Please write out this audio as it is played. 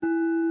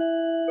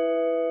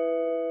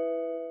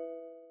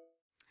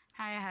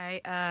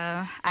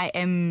Hi, I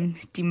am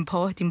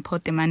Dimpho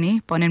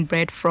Temane, born and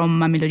bred from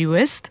Mamelodi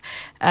West.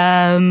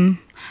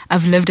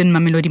 I've lived in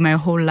Mamelodi my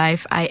whole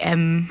life. I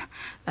am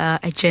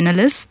a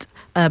journalist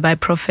by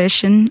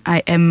profession.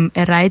 I am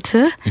a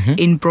writer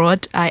in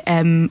broad. I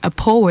am a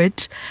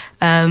poet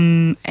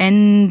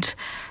and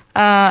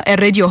a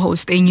radio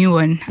host, a new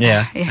one.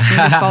 Yeah.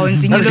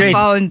 Newly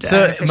found.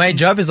 So my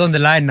job is on the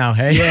line now,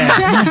 hey?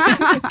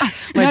 Yeah.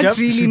 my Not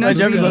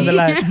job is on the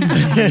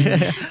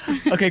line.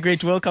 Okay,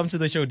 great. Welcome to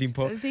the show,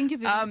 Dimpho. Thank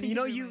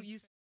you.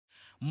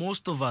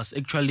 Most of us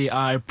actually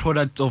are a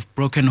product of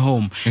broken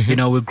home. You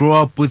know, we grow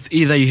up with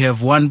either you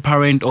have one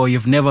parent or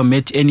you've never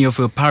met any of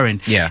your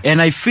parent. Yeah.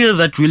 And I feel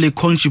that really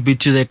contribute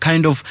to the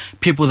kind of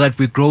people that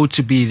we grow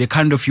to be, the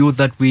kind of youth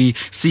that we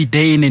see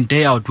day in and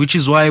day out, which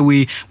is why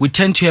we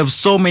tend to have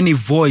so many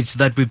voids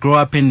that we grow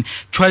up and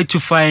try to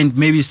find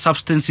maybe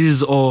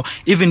substances or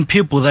even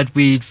people that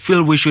we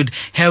feel we should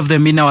have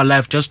them in our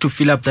life just to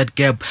fill up that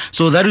gap.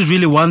 So that is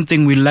really one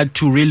thing we like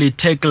to really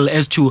tackle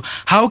as to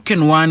how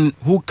can one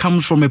who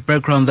comes from a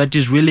background that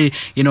is really,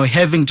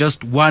 having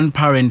just one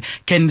parent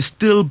can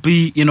still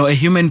be, a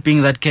human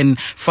being that can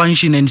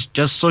function and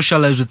just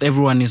socialize with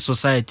everyone in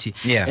society.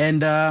 Yeah.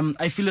 And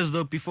I feel as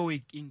though before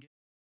we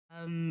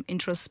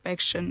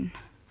introspection,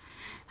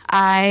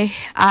 I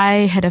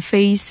had a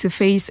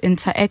face-to-face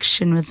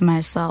interaction with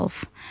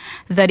myself,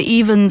 that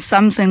even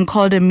something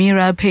called a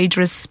mirror paid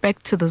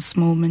respect to this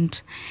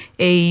moment,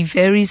 a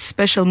very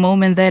special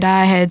moment that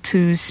I had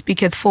to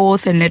speak it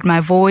forth and let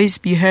my voice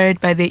be heard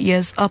by the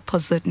ears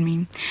opposite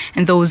me.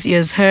 And those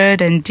ears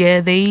heard, and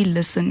dear, they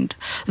listened.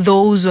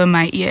 Those were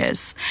my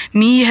ears.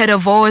 Me had a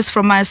voice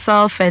from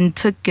myself and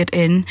took it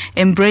in,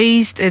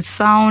 embraced its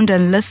sound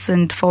and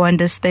listened for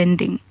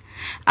understanding.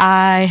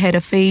 I had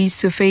a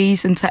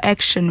face-to-face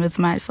interaction with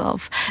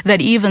myself,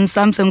 that even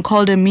something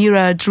called a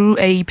mirror drew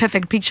a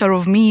perfect picture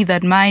of me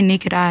that my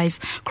naked eyes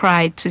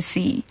cried to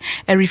see.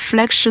 A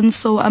reflection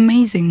so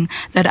amazing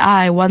that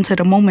I wanted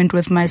a moment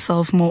with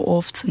myself more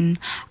often.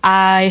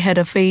 I had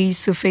a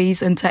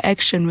face-to-face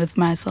interaction with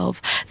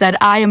myself, that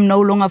I am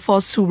no longer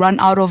forced to run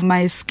out of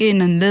my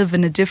skin and live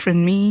in a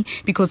different me,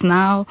 because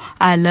now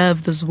I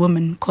love this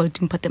woman called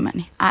Dimpho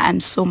Temane. I am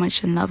so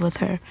much in love with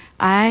her.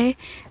 I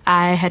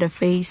had a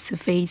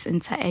face-to-face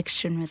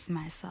interaction with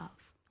myself.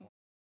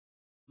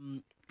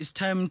 It's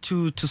time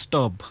to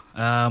stop.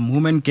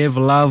 Women gave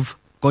love,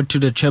 got to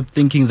the trap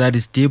thinking that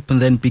is deep, and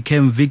then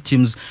became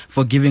victims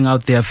for giving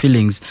out their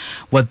feelings.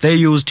 What they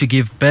used to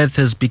give birth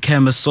has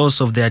become a source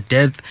of their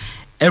death.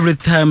 Every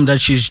time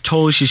that she's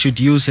told she should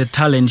use her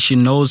talent, she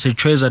knows her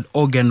treasured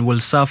organ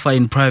will suffer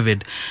in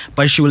private.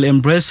 But she will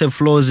embrace her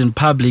flaws in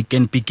public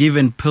and be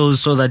given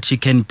pills so that she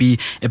can be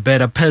a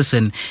better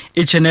person.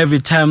 Each and every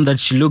time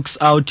that she looks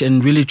out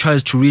and really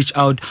tries to reach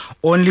out,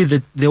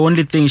 the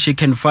only thing she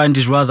can find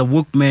is rather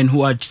woke men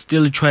who are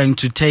still trying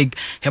to take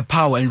her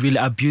power and really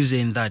abuse her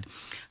in that.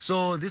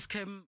 So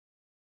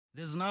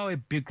there's now a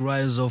big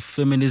rise of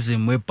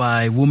feminism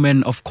whereby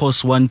women, of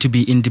course, want to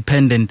be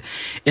independent,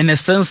 in a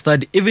sense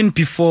that even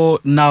before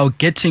now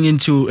getting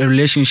into a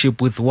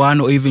relationship with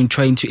one or even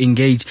trying to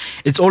engage,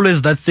 it's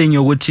always that thing,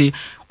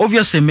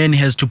 obviously man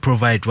has to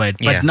provide, right?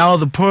 Yeah. But now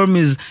the problem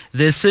is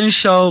the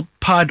essential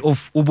part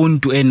of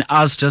Ubuntu and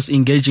us just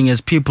engaging as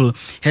people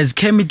has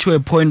come to a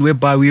point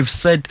whereby we've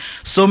set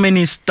so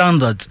many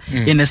standards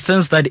in a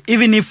sense that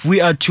even if we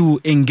are to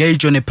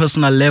engage on a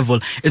personal level,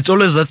 it's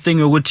always that thing,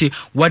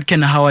 what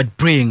can Howard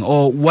bring,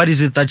 or what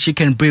is it that she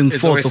can bring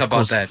it's forth, always of about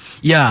course. that.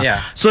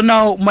 Yeah. So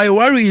now my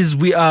worry is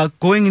we are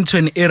going into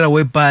an era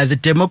whereby the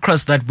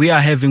democrats that we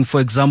are having, for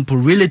example,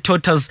 really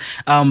taught us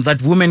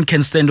that women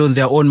can stand on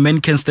their own,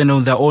 men can stand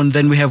on their own.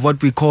 Then we have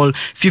what we call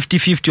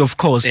 50-50, of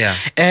course. Yeah.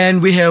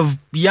 And we have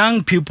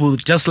young people,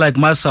 just like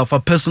myself, I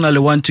personally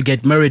want to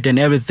get married and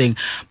everything.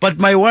 But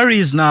my worry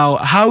is now,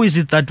 how is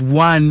it that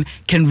one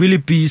can really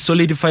be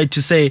solidified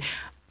to say,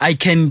 I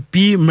can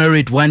be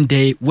married one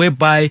day,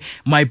 whereby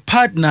my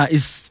partner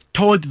is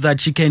told that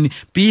she can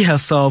be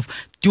herself,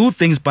 do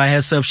things by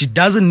herself. She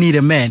doesn't need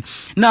a man.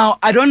 Now,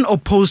 I don't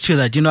oppose to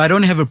that. I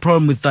don't have a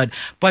problem with that.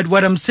 But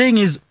what I'm saying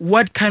is,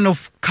 what kind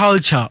of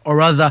culture, or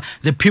rather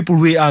the people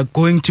we are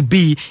going to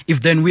be,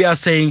 if then we are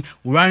saying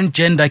one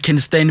gender can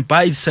stand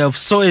by itself,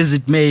 so as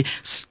it may,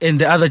 and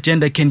the other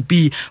gender can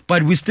be,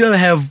 but we still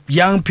have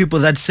young people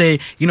that say,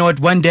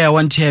 one day I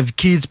want to have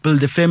kids,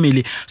 build a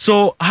family.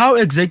 So how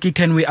exactly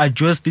can we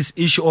address this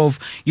issue of,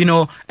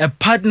 a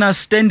partner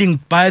standing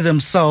by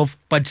themselves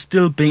but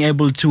still being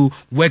able to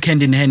work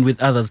hand in hand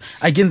with others?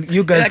 Again,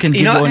 you guys can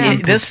give your own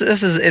input. This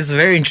is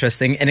very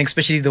interesting, and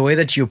especially the way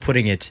that you're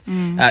putting it.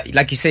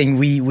 Like you're saying,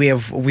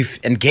 we've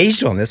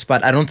engaged on this,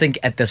 but I don't think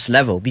at this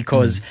level,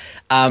 because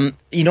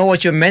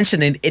what you're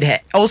mentioning,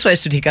 it also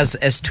has to take us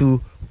as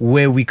to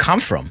where we come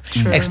from.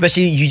 True.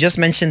 Especially, you just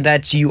mentioned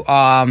that you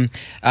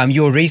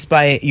were raised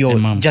by your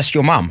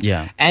mom.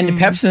 Yeah. And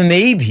perhaps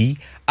maybe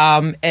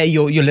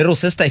your little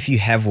sister, if you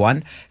have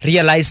one,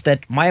 realized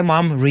that my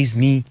mom raised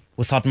me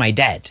without my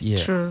dad. Yeah.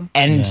 True.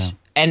 And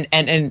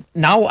and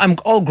now I'm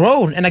all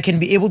grown and I can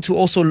be able to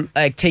also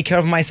take care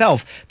of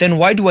myself. Then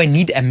why do I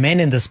need a man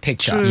in this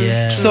picture? True.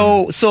 Yeah.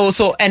 So,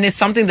 and it's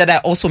something that I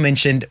also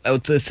mentioned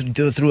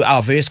through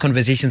our various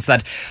conversations,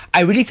 that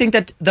I really think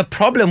that the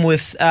problem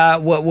with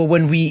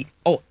when we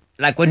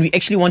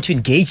actually want to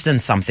engage in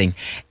something,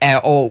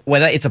 or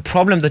whether it's a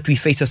problem that we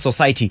face as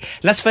society,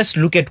 let's first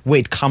look at where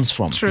it comes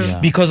from. True. Yeah.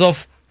 Because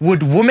of,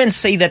 would women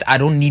say that I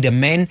don't need a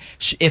man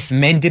if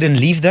men didn't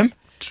leave them?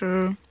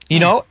 True. You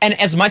know, and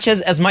as much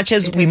as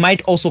we is.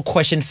 might also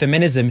question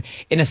feminism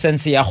in a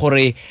sense, we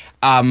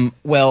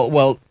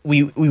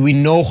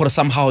know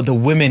somehow the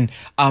women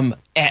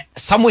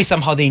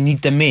somehow they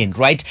need the men,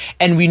 right?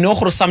 And we know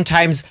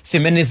sometimes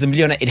feminism,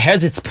 Leona, it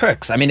has its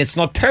perks. I mean, it's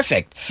not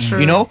perfect,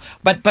 you know,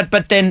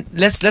 but then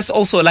let's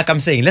also, like I'm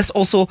saying, let's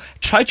also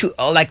try to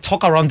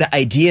talk around the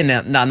idea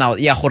now.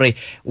 Yeah,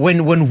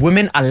 when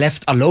women are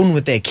left alone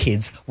with their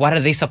kids, what are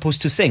they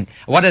supposed to sing?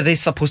 What are they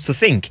supposed to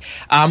think?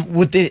 Are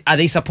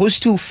they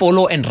supposed to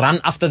follow and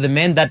run after the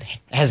man that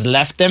has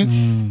left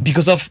them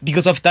because of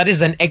that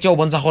is an actual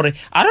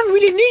I don't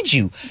really need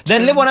you.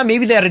 Then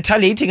maybe they're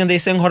retaliating and they're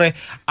saying,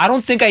 I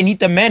don't think I need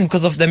the man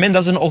because of the man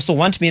doesn't also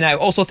want me, and I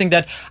also think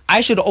that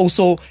I should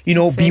also,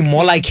 be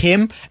more like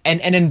him and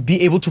then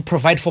be able to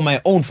provide for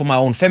my own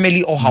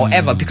family or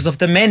however, because of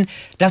the man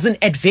doesn't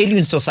add value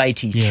in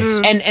society.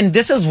 Yes. And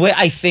this is where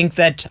I think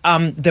that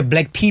the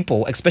black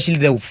people, especially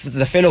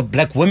the fellow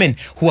black women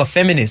who are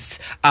feminists,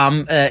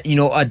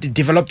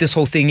 develop this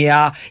whole thing,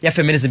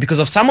 feminism, because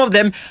of some of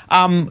them,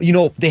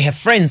 they have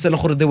friends and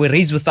they were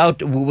raised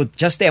with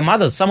just their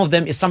mothers. Some of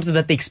them is something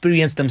that they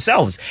experience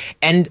themselves,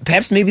 and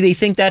perhaps maybe they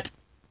think that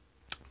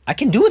I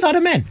can do without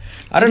a man.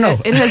 I don't know.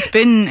 It has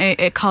been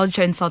a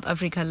culture in South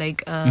Africa,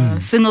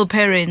 single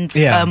parents,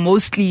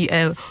 mostly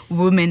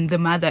women. The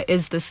mother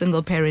is the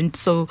single parent.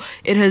 So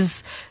it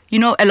has,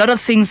 a lot of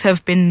things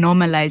have been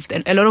normalized,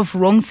 and a lot of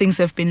wrong things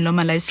have been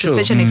normalized to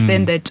such an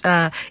extent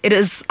that it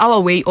is our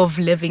way of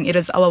living. It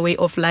is our way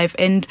of life.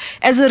 And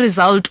as a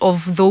result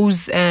of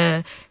those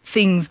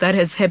things that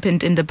has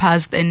happened in the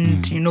past,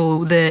 and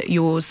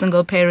your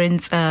single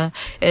parents,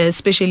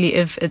 especially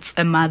if it's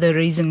a mother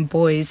raising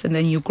boys, and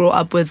then you grow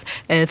up with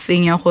a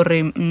thing,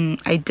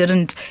 I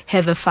didn't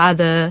have a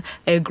father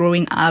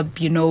growing up,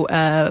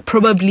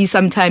 probably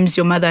sometimes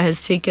your mother has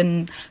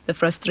taken the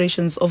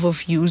frustrations off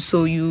of you,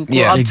 so you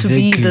grow up to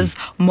be this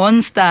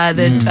monster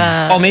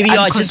that or maybe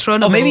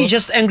you're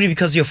just angry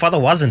because your father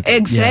wasn't there.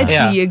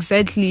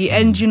 Exactly.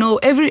 And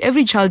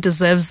every child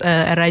deserves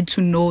a right to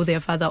know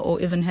their father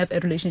or even have a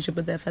relationship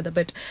with their father,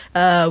 but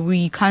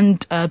we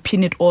can't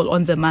pin it all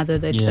on the mother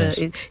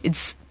that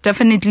it's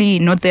definitely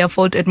not their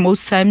fault at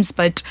most times,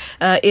 but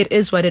it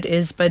is what it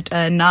is. But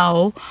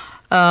now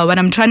what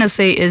I'm trying to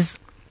say is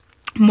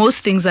most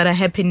things that are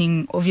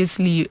happening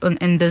obviously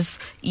in this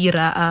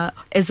era are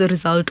as a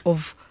result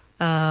of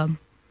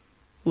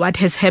what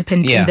has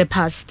happened in the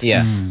past.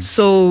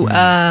 So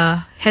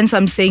hence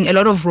I'm saying a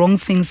lot of wrong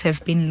things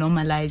have been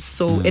normalized.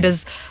 So it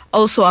is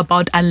also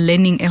about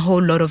unlearning a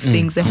whole lot of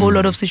things, a whole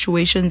lot of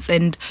situations,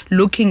 and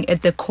looking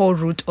at the core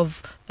root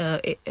of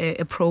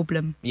a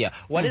problem.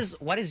 What is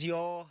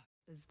your...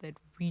 Is that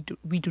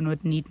we do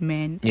not need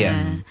men.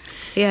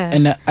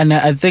 And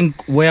I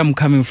think where I'm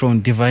coming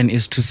from, Divine,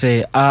 is to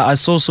say I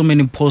saw so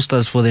many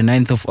posters for the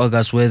 9th of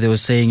August where they were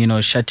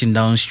saying, shutting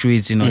down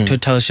streets,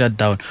 total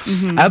shutdown.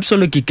 I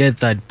absolutely get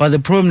that. But the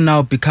problem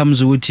now becomes,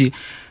 Uti,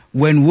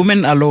 when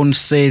women alone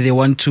say they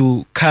want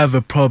to carve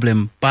a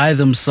problem by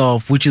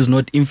themselves, which is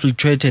not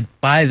infiltrated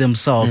by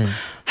themselves,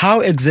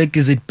 how exactly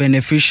is it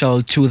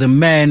beneficial to the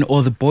man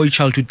or the boy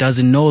child who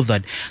doesn't know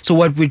that? So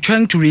what we're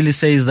trying to really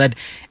say is that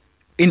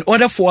in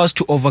order for us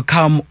to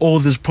overcome all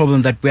this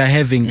problem that we are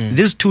having,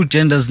 these two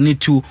genders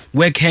need to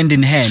work hand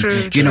in hand.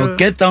 True.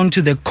 Get down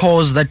to the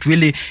cause that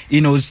really,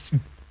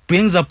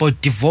 brings about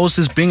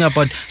divorces, bring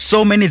about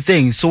so many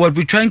things. So what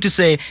we're trying to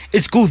say,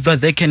 it's good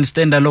that they can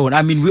stand alone.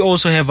 I mean, we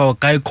also have our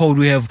guy code,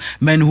 we have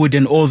manhood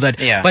and all that.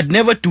 But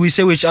never do we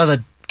say to each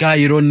other, guy,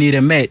 you don't need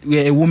a mate,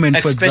 a woman,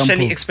 for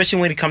example.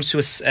 Especially when it comes to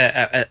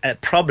a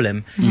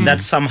problem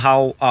that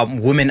somehow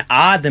women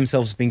are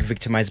themselves being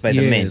victimized by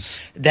the men.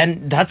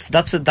 Then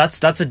that's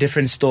a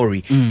different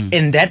story.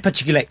 In that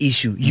particular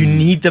issue, you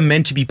need the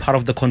men to be part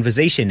of the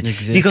conversation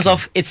because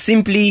of it's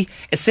simply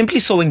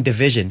sowing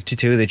division. To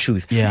tell you the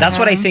truth, that's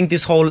what I think.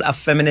 This whole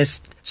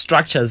feminist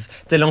structures,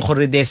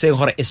 they say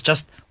it's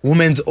just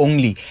women's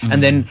only,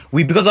 and then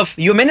because of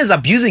your men is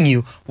abusing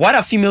you, what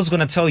are females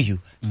gonna tell you?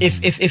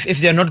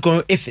 If they're not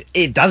going, if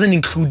it doesn't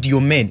include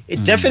your men,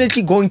 it's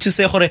definitely going to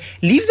say,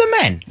 leave the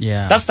man.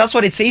 That's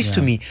what it says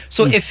to me.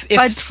 So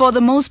but for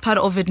the most part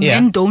of it,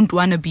 men don't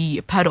want to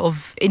be part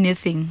of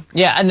anything.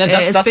 And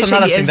that's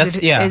another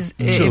thing.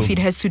 If it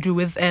has to do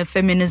with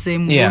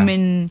feminism,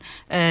 women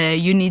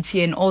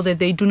unity, and all that,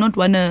 they do not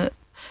want to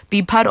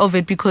be part of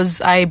it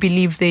because I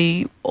believe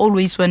they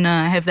always want to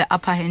have the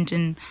upper hand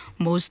in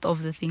most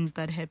of the things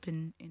that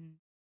happen in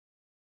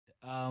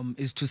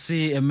Is to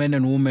see a man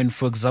and woman,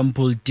 for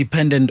example,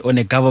 dependent on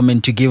a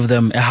government to give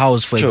them a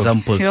house, for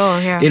example.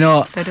 Yeah, you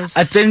know, that is...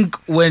 I think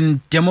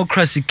when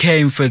democracy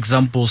came, for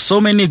example,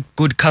 so many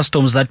good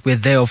customs that were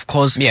there, of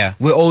course,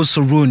 were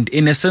also ruined,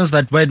 in a sense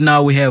that right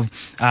now we have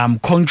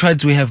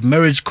contracts, we have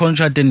marriage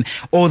contract and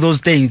all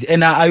those things.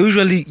 And I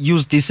usually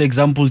use this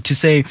example to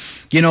say,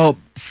 you know,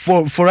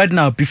 for right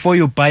now, before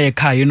you buy a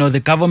car, you know,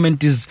 the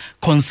government is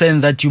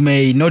concerned that you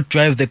may not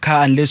drive the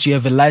car unless you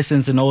have a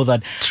license and all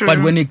that. True.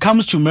 But when it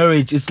comes to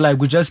marriage, it's like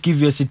we just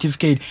give you a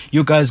certificate,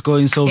 you guys go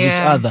and solve each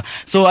other.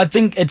 So I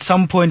think at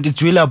some point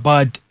it's really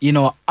about, you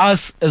know,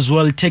 us as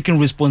well taking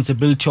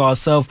responsibility to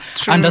ourselves,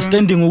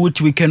 understanding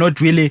which we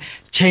cannot really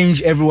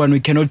change everyone,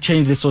 we cannot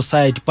change the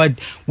society, but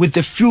with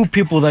the few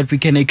people that we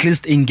can at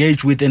least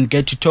engage with and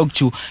get to talk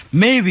to,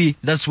 maybe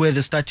that's where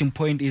the starting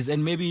point is.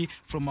 And maybe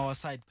from our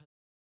side,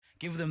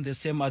 give them the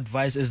same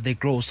advice as they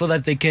grow so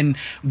that they can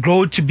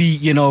grow to be,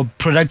 you know,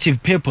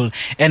 productive people.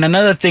 And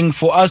another thing,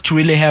 for us to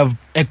really have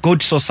a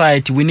good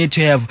society, we need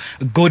to have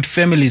good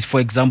families, for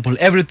example.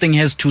 Everything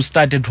has to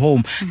start at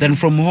home. Then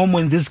from home,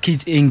 when these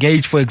kids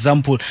engage, for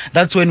example,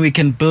 that's when we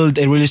can build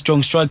a really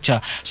strong structure.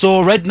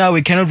 So right now,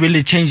 we cannot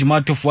really change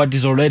much of what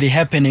is already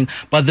happening,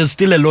 but there's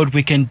still a lot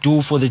we can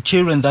do for the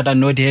children that are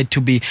not yet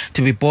to be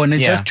born,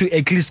 and just to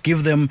at least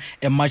give them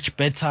a much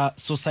better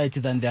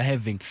society than they're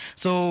having.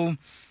 So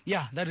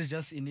yeah, that is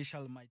just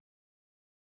initial.